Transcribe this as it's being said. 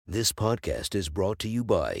This podcast is brought to you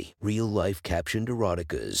by Real Life Captioned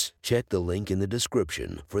Eroticas. Check the link in the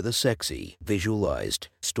description for the sexy, visualized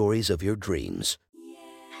stories of your dreams.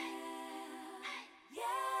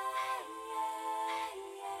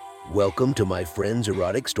 Welcome to my friend's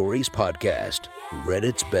Erotic Stories podcast,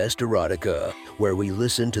 Reddit's Best Erotica, where we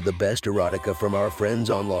listen to the best erotica from our friends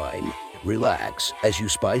online. Relax as you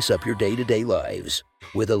spice up your day-to-day lives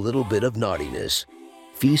with a little bit of naughtiness.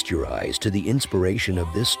 Feast your eyes to the inspiration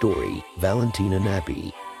of this story, Valentina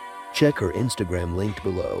Nappi. Check her Instagram linked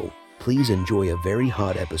below. Please enjoy a very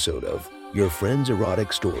hot episode of Your Friend's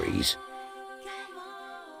Erotic Stories.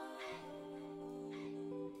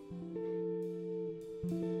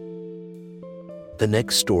 The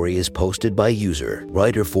next story is posted by user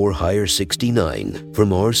Writer4Hire69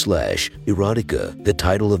 from r/erotica. The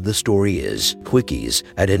title of the story is Quickies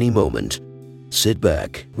at Any Moment. Sit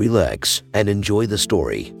back, relax, and enjoy the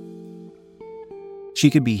story. She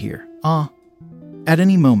could be here. At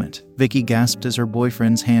any moment, Vicky gasped as her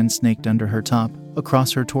boyfriend's hand snaked under her top,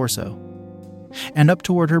 across her torso, and up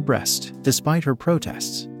toward her breast, despite her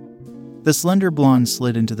protests. The slender blonde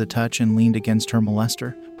slid into the touch and leaned against her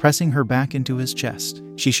molester, pressing her back into his chest.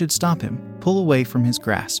 She should stop him, pull away from his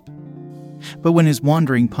grasp. But when his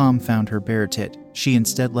wandering palm found her bare tit, she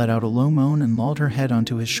instead let out a low moan and lolled her head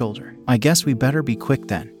onto his shoulder. "I guess we better be quick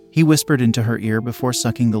then," he whispered into her ear before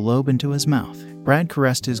sucking the lobe into his mouth. Brad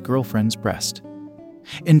caressed his girlfriend's breast,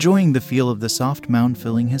 enjoying the feel of the soft mound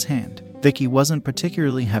filling his hand. Vicky wasn't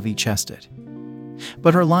particularly heavy-chested,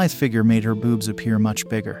 but her lithe figure made her boobs appear much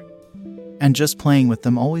bigger, and just playing with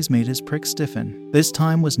them always made his prick stiffen. This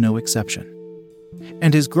time was no exception,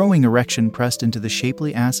 and his growing erection pressed into the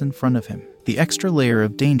shapely ass in front of him. The extra layer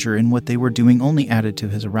of danger in what they were doing only added to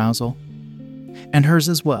his arousal, and hers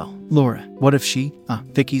as well. Laura, what if she?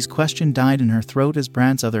 Vicky's question died in her throat as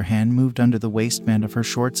Brad's other hand moved under the waistband of her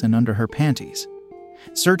shorts and under her panties,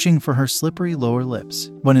 searching for her slippery lower lips.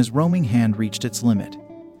 When his roaming hand reached its limit,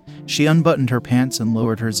 she unbuttoned her pants and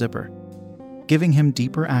lowered her zipper, giving him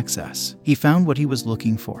deeper access. He found what he was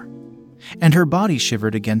looking for, and her body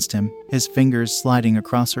shivered against him, his fingers sliding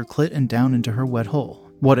across her clit and down into her wet hole.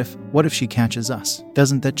 What if she catches us?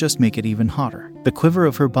 Doesn't that just make it even hotter? The quiver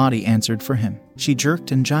of her body answered for him. She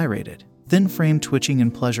jerked and gyrated, thin frame twitching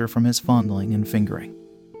in pleasure from his fondling and fingering.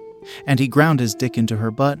 And he ground his dick into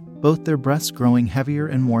her butt, both their breaths growing heavier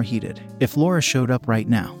and more heated. If Laura showed up right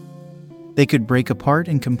now, they could break apart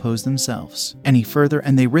and compose themselves any further,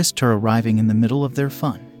 and they risked her arriving in the middle of their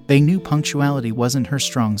fun. They knew punctuality wasn't her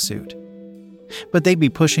strong suit, but they'd be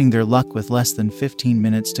pushing their luck with less than 15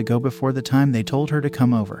 minutes to go before the time they told her to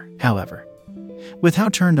come over. However, with how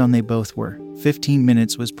turned on they both were, 15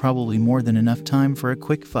 minutes was probably more than enough time for a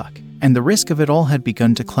quick fuck, and the risk of it all had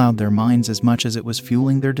begun to cloud their minds as much as it was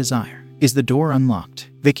fueling their desire. Is the door unlocked?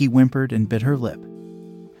 Vicky whimpered and bit her lip,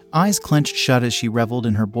 eyes clenched shut as she reveled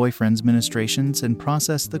in her boyfriend's ministrations and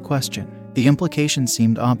processed the question. The implication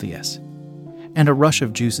seemed obvious, and a rush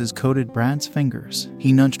of juices coated Brad's fingers.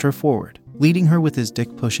 He nudged her forward, leading her with his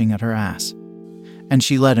dick pushing at her ass, and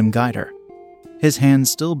she let him guide her, his hands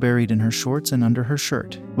still buried in her shorts and under her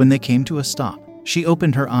shirt. When they came to a stop, she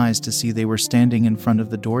opened her eyes to see they were standing in front of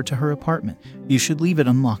the door to her apartment. "You should leave it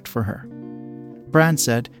unlocked for her," Brad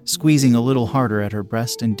said, squeezing a little harder at her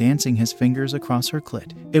breast and dancing his fingers across her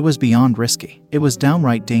clit. It was beyond risky. It was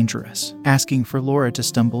downright dangerous, asking for Laura to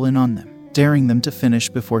stumble in on them, daring them to finish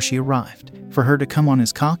before she arrived, for her to come on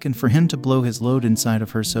his cock and for him to blow his load inside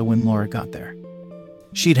of her so when Laura got there,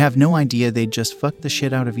 she'd have no idea they'd just fucked the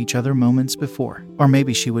shit out of each other moments before. Or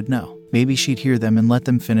maybe she would know. Maybe she'd hear them and let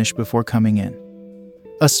them finish before coming in,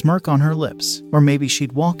 a smirk on her lips. Or maybe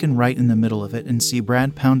she'd walk in right in the middle of it and see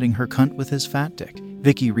Brad pounding her cunt with his fat dick.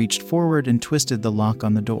 Vicky reached forward and twisted the lock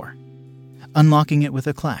on the door, unlocking it with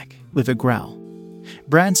a clack. With a growl,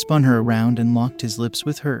 Brad spun her around and locked his lips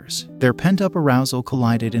with hers. Their pent-up arousal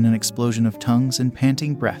collided in an explosion of tongues and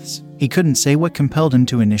panting breaths. He couldn't say what compelled him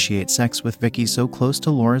to initiate sex with Vicky so close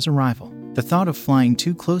to Laura's arrival. The thought of flying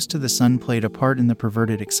too close to the sun played a part in the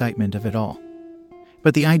perverted excitement of it all,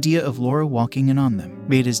 but the idea of Laura walking in on them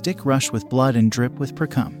made his dick rush with blood and drip with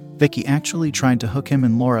precum. Vicky actually tried to hook him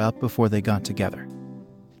and Laura up before they got together,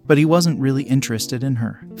 but he wasn't really interested in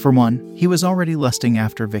her. For one, he was already lusting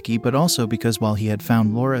after Vicky, but also because while he had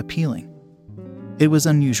found Laura appealing, it was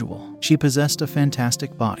unusual. She possessed a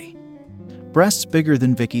fantastic body, breasts bigger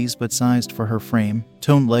than Vicky's but sized for her frame,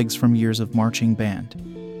 toned legs from years of marching band,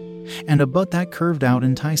 and a butt that curved out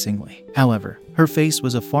enticingly. However, her face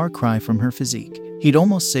was a far cry from her physique. He'd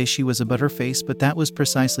almost say she was a butterface, but that was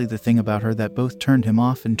precisely the thing about her that both turned him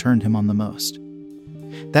off and turned him on the most.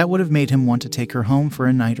 That would have made him want to take her home for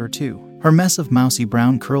a night or two. Her mess of mousy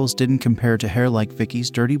brown curls didn't compare to hair like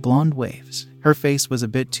Vicky's dirty blonde waves. Her face was a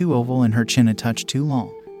bit too oval and her chin a touch too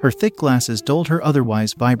long. Her thick glasses dulled her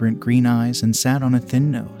otherwise vibrant green eyes and sat on a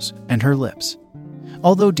thin nose, and her lips,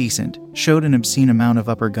 although decent, showed an obscene amount of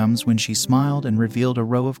upper gums when she smiled and revealed a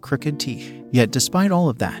row of crooked teeth. Yet despite all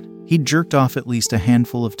of that, he'd jerked off at least a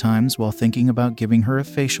handful of times while thinking about giving her a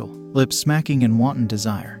facial, lips smacking in wanton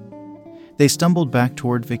desire. They stumbled back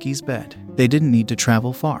toward Vicky's bed. They didn't need to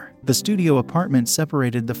travel far. The studio apartment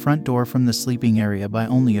separated the front door from the sleeping area by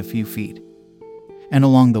only a few feet. And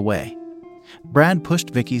along the way, Brad pushed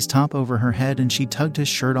Vicky's top over her head and she tugged his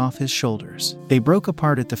shirt off his shoulders. They broke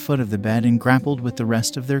apart at the foot of the bed and grappled with the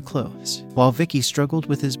rest of their clothes, while Vicky struggled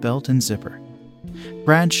with his belt and zipper.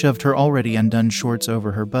 Brad shoved her already undone shorts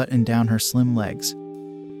over her butt and down her slim legs,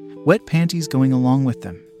 wet panties going along with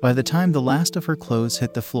them, by the time the last of her clothes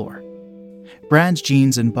hit the floor. Brad's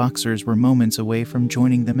jeans and boxers were moments away from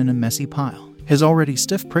joining them in a messy pile. His already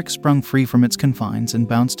stiff prick sprung free from its confines and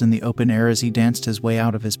bounced in the open air as he danced his way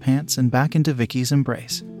out of his pants and back into Vicky's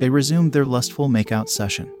embrace. They resumed their lustful makeout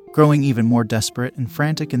session, growing even more desperate and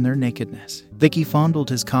frantic in their nakedness. Vicky fondled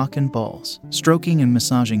his cock and balls, stroking and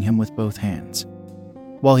massaging him with both hands,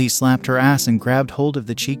 while he slapped her ass and grabbed hold of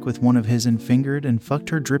the cheek with one of his and fingered and fucked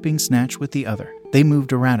her dripping snatch with the other. They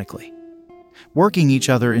moved erratically, working each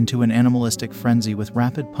other into an animalistic frenzy with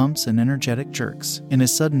rapid pumps and energetic jerks. In a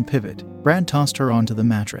sudden pivot, Brad tossed her onto the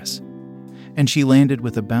mattress, and she landed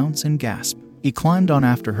with a bounce and gasp. He climbed on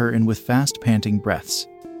after her and with fast panting breaths,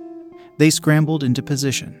 they scrambled into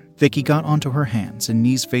position. Vicky got onto her hands and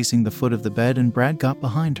knees facing the foot of the bed and Brad got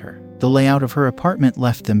behind her. The layout of her apartment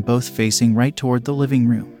left them both facing right toward the living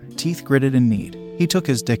room, teeth gritted in need. He took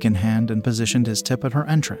his dick in hand and positioned his tip at her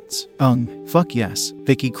entrance. Fuck yes,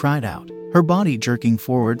 Vicky cried out, her body jerking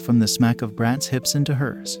forward from the smack of Brad's hips into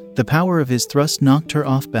hers. The power of his thrust knocked her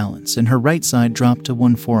off balance and her right side dropped to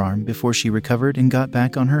one forearm before she recovered and got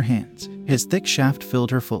back on her hands. His thick shaft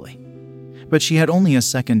filled her fully, but she had only a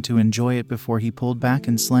second to enjoy it before he pulled back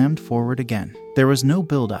and slammed forward again. There was no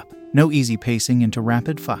build-up, no easy pacing into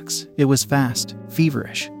rapid fucks. It was fast,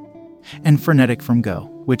 feverish, and frenetic from go,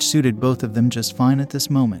 which suited both of them just fine at this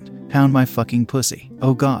moment. Pound my fucking pussy.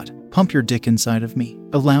 Oh God, pump your dick inside of me.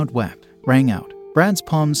 A loud whap rang out, Brad's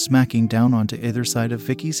palms smacking down onto either side of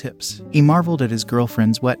Vicky's hips. He marveled at his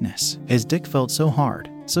girlfriend's wetness. His dick felt so hard,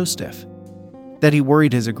 so stiff, that he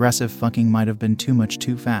worried his aggressive fucking might have been too much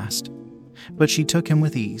too fast. But she took him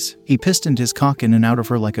with ease. He pistoned his cock in and out of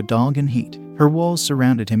her like a dog in heat. Her walls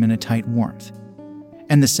surrounded him in a tight warmth,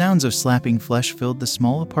 and the sounds of slapping flesh filled the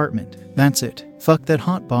small apartment. That's it. Fuck that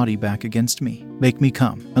hot body back against me. Make me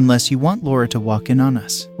come. Unless you want Laura to walk in on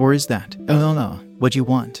us. Or is that, what you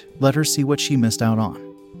want? Let her see what she missed out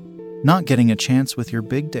on. Not getting a chance with your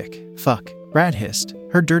big dick. Fuck, Brad hissed,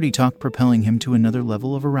 her dirty talk propelling him to another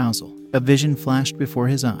level of arousal. A vision flashed before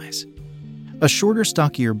his eyes. A shorter,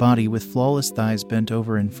 stockier body with flawless thighs bent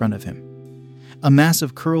over in front of him. A mass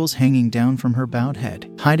of curls hanging down from her bowed head,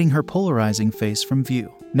 hiding her polarizing face from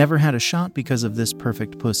view. Never had a shot because of this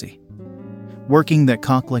perfect pussy. Working that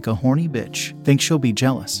cock like a horny bitch. Think she'll be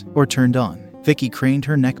jealous or turned on. Vicky craned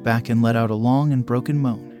her neck back and let out a long and broken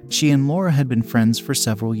moan. She and Laura had been friends for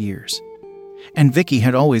several years, and Vicky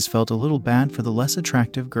had always felt a little bad for the less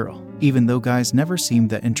attractive girl, even though guys never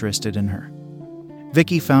seemed that interested in her.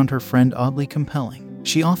 Vicky found her friend oddly compelling.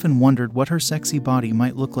 She often wondered what her sexy body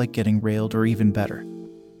might look like getting railed, or even better,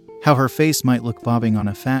 how her face might look bobbing on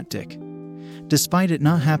a fat dick. Despite it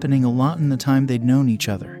not happening a lot in the time they'd known each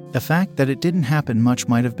other, the fact that it didn't happen much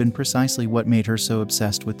might have been precisely what made her so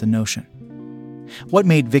obsessed with the notion. What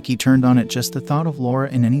made Vicky turned on at just the thought of Laura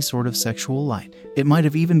in any sort of sexual light. It might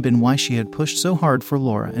have even been why she had pushed so hard for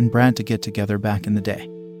Laura and Brad to get together back in the day.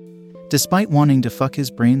 Despite wanting to fuck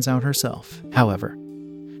his brains out herself, however,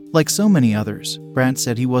 like so many others, Brad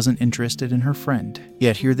said he wasn't interested in her friend,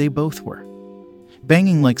 yet here they both were,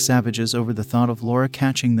 banging like savages over the thought of Laura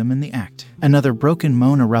catching them in the act. Another broken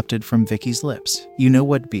moan erupted from Vicky's lips. You know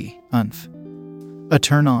what be, a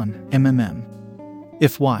turn on,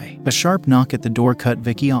 If why? A sharp knock at the door cut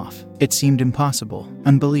Vicky off. It seemed impossible,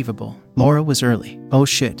 unbelievable. Laura was early. Oh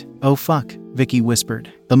shit, oh fuck, Vicky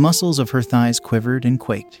whispered. The muscles of her thighs quivered and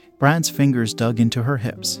quaked. Brad's fingers dug into her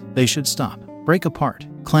hips. They should stop, break apart,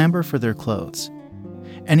 clamber for their clothes.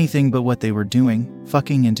 Anything but what they were doing,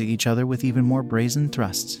 fucking into each other with even more brazen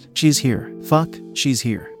thrusts. She's here. Fuck, she's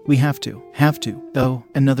here. We have to. Oh,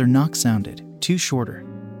 another knock sounded. Two shorter,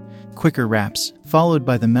 quicker raps, followed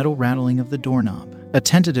by the metal rattling of the doorknob. A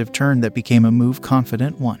tentative turn that became a move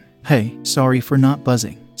confident one. Hey, sorry for not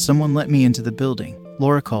buzzing. Someone let me into the building,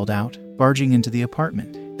 Laura called out, barging into the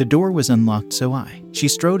apartment. The door was unlocked, so she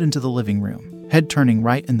strode into the living room, head turning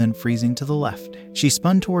right and then freezing to the left. She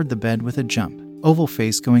spun toward the bed with a jump, oval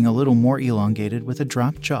face going a little more elongated with a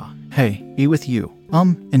dropped jaw. "Hey, be with you."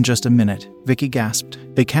 In just a minute," Vicky gasped,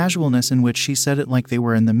 the casualness in which she said it like they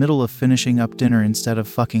were in the middle of finishing up dinner instead of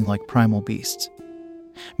fucking like primal beasts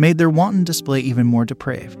made their wanton display even more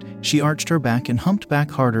depraved. She arched her back and humped back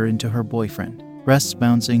harder into her boyfriend, breasts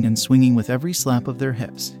bouncing and swinging with every slap of their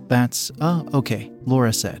hips. "That's, okay,"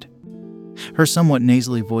 Laura said, her somewhat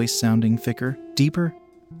nasally voice sounding thicker, deeper,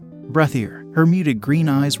 breathier. Her muted green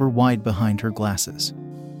eyes were wide behind her glasses,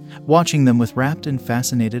 watching them with rapt and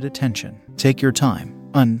fascinated attention. "Take your time."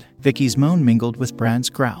 Vicky's moan mingled with Brad's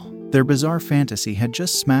growl. Their bizarre fantasy had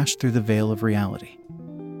just smashed through the veil of reality,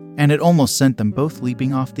 and it almost sent them both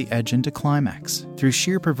leaping off the edge into climax. Through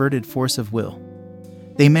sheer perverted force of will,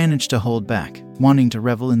 they managed to hold back, wanting to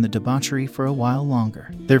revel in the debauchery for a while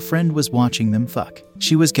longer. Their friend was watching them fuck.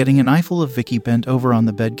 She was getting an eyeful of Vicky bent over on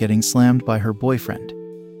the bed getting slammed by her boyfriend,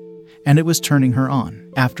 and it was turning her on.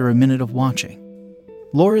 After a minute of watching,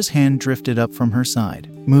 Laura's hand drifted up from her side,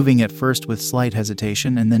 moving at first with slight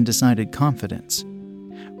hesitation and then decided confidence.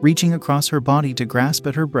 Reaching across her body to grasp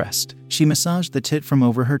at her breast, she massaged the tit from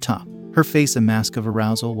over her top, her face a mask of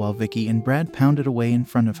arousal while Vicky and Brad pounded away in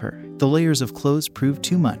front of her. The layers of clothes proved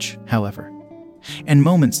too much, however, and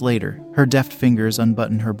moments later, her deft fingers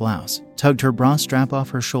unbuttoned her blouse, tugged her bra strap off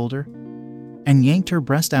her shoulder, and yanked her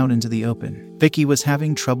breast out into the open. Vicky was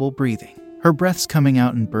having trouble breathing, her breaths coming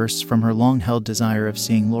out in bursts from her long-held desire of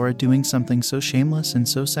seeing Laura doing something so shameless and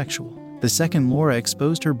so sexual. The second Laura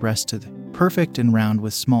exposed her breast to the perfect and round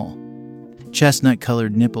with small,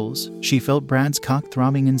 chestnut-colored nipples, she felt Brad's cock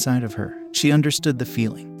throbbing inside of her. She understood the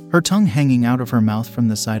feeling, her tongue hanging out of her mouth from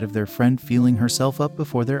the side of their friend feeling herself up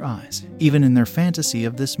before their eyes. Even in their fantasy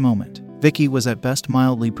of this moment, Vicky was at best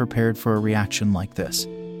mildly prepared for a reaction like this.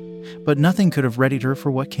 But nothing could have readied her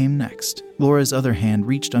for what came next. Laura's other hand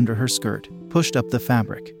reached under her skirt, pushed up the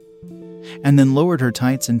fabric, and then lowered her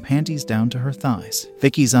tights and panties down to her thighs.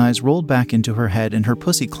 Vicky's eyes rolled back into her head and her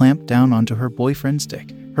pussy clamped down onto her boyfriend's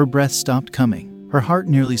dick. Her breath stopped coming, her heart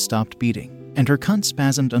nearly stopped beating, and her cunt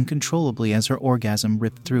spasmed uncontrollably as her orgasm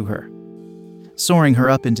ripped through her, soaring her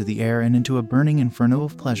up into the air and into a burning inferno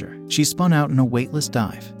of pleasure. She spun out in a weightless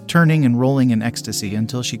dive, turning and rolling in ecstasy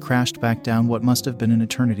until she crashed back down what must have been an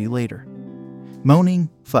eternity later. Moaning,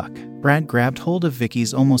 "Fuck." Brad grabbed hold of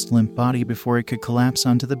Vicky's almost limp body before it could collapse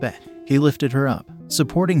onto the bed. He lifted her up,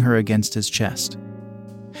 supporting her against his chest,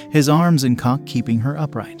 his arms and cock keeping her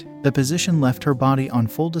upright. The position left her body on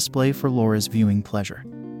full display for Laura's viewing pleasure,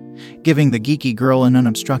 giving the geeky girl an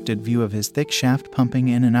unobstructed view of his thick shaft pumping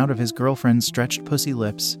in and out of his girlfriend's stretched pussy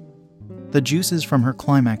lips, the juices from her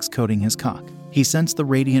climax coating his cock. He sensed the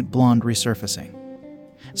radiant blonde resurfacing,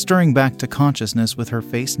 stirring back to consciousness with her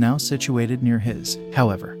face now situated near his.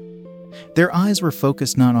 However, their eyes were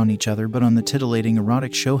focused not on each other but on the titillating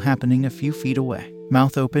erotic show happening a few feet away.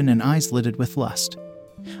 Mouth open and eyes lidded with lust,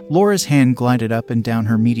 Laura's hand glided up and down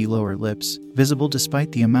her meaty lower lips, visible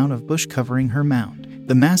despite the amount of bush covering her mound.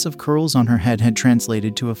 The massive curls on her head had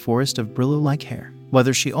translated to a forest of Brillo-like hair.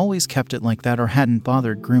 Whether she always kept it like that or hadn't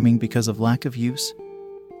bothered grooming because of lack of use,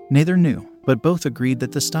 neither knew, but both agreed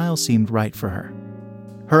that the style seemed right for her,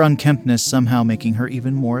 her unkemptness somehow making her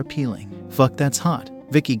even more appealing. "Fuck, that's hot,"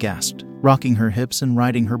 Vicky gasped, rocking her hips and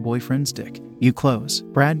riding her boyfriend's dick. "You close,"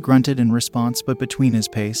 Brad grunted in response, but between his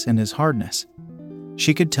pace and his hardness,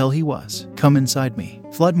 she could tell he was. "Come inside me.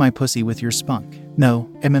 Flood my pussy with your spunk." "No,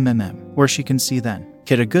 where she can see then.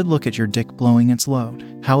 Get a good look at your dick blowing its load."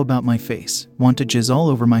 "How about my face? Want to jizz all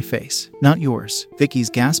over my face?" "Not yours." Vicky's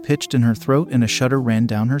gasp hitched in her throat and a shudder ran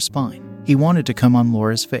down her spine. He wanted to come on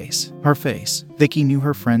Laura's face. Her face. Vicky knew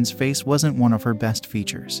her friend's face wasn't one of her best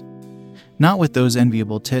features. Not with those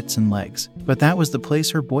enviable tits and legs, but that was the place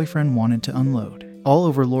her boyfriend wanted to unload. All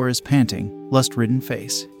over Laura's panting, lust-ridden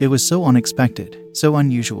face. It was so unexpected, so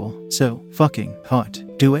unusual, so fucking hot.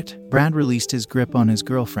 "Do it." Brad released his grip on his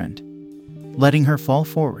girlfriend, letting her fall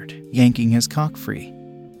forward, yanking his cock free.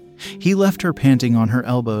 He left her panting on her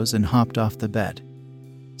elbows and hopped off the bed,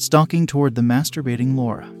 stalking toward the masturbating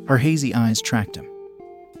Laura. Her hazy eyes tracked him,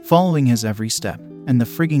 following his every step, and the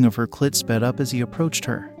frigging of her clit sped up as he approached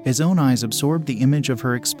her. His own eyes absorbed the image of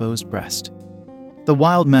her exposed breast, the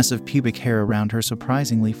wild mess of pubic hair around her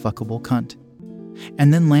surprisingly fuckable cunt,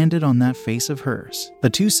 and then landed on that face of hers. The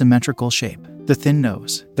too symmetrical shape, the thin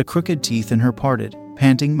nose, the crooked teeth in her parted,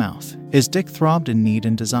 panting mouth. His dick throbbed in need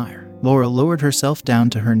and desire. Laura lowered herself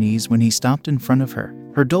down to her knees when he stopped in front of her.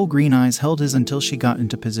 Her dull green eyes held his until she got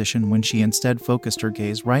into position, when she instead focused her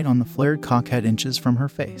gaze right on the flared cockhead inches from her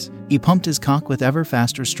face. He pumped his cock with ever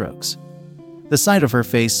faster strokes, the sight of her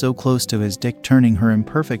face so close to his dick turning her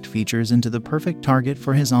imperfect features into the perfect target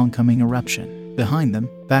for his oncoming eruption. Behind them,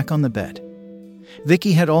 back on the bed,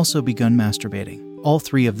 Vicky had also begun masturbating, all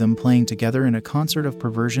three of them playing together in a concert of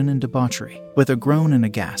perversion and debauchery, with a groan and a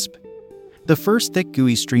gasp. The first thick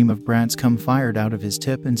gooey stream of Brad's cum fired out of his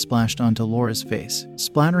tip and splashed onto Laura's face,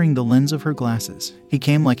 splattering the lens of her glasses. He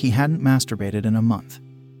came like he hadn't masturbated in a month,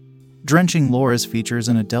 drenching Laura's features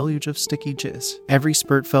in a deluge of sticky jizz. Every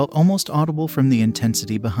spurt felt almost audible from the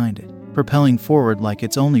intensity behind it, propelling forward like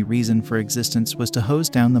its only reason for existence was to hose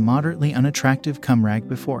down the moderately unattractive cum rag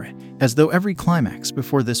before it, as though every climax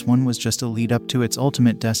before this one was just a lead up to its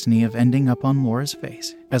ultimate destiny of ending up on Laura's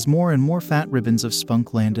face, as more and more fat ribbons of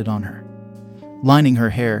spunk landed on her, lining her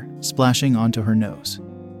hair, splashing onto her nose,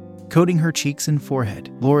 coating her cheeks and forehead.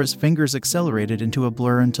 Laura's fingers accelerated into a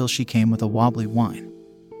blur until she came with a wobbly whine,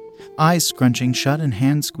 eyes scrunching shut and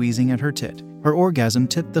hands squeezing at her tit. Her orgasm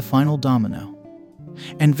tipped the final domino,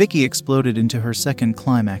 and Vicky exploded into her second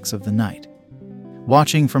climax of the night,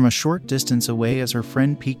 watching from a short distance away as her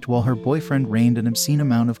friend peeked while her boyfriend rained an obscene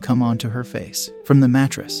amount of cum onto her face. From the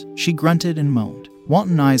mattress, she grunted and moaned,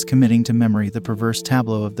 wanton eyes committing to memory the perverse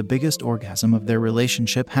tableau of the biggest orgasm of their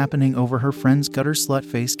relationship happening over her friend's gutter slut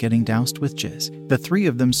face getting doused with jizz. The three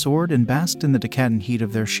of them soared and basked in the decadent heat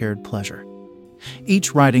of their shared pleasure,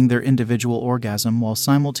 each riding their individual orgasm while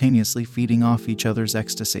simultaneously feeding off each other's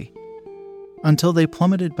ecstasy, until they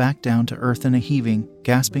plummeted back down to earth in a heaving,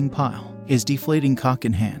 gasping pile, his deflating cock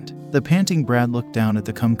in hand. The panting Brad looked down at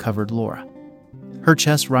the cum-covered Laura, her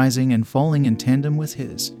chest rising and falling in tandem with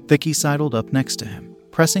his. Vicky sidled up next to him,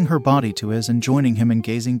 pressing her body to his and joining him in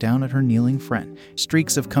gazing down at her kneeling friend.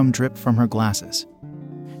 Streaks of cum dripped from her glasses,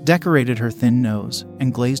 decorated her thin nose,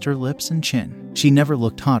 and glazed her lips and chin. She never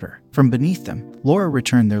looked hotter. From beneath them, Laura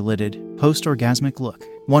returned their lidded, post-orgasmic look.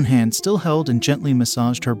 One hand still held and gently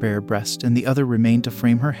massaged her bare breast, and the other remained to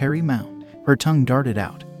frame her hairy mound. Her tongue darted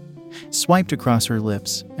out, swiped across her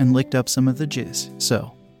lips, and licked up some of the jizz.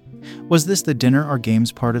 So, was this the dinner or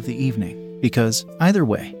games part of the evening? Because, either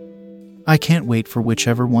way, I can't wait for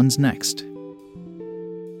whichever one's next.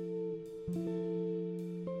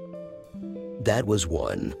 That was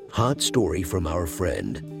one hot story from our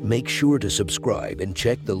friend. Make sure to subscribe and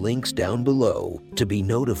check the links down below to be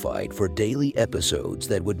notified for daily episodes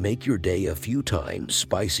that would make your day a few times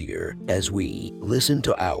spicier as we listen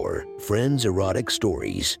to our friends' erotic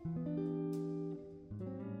stories.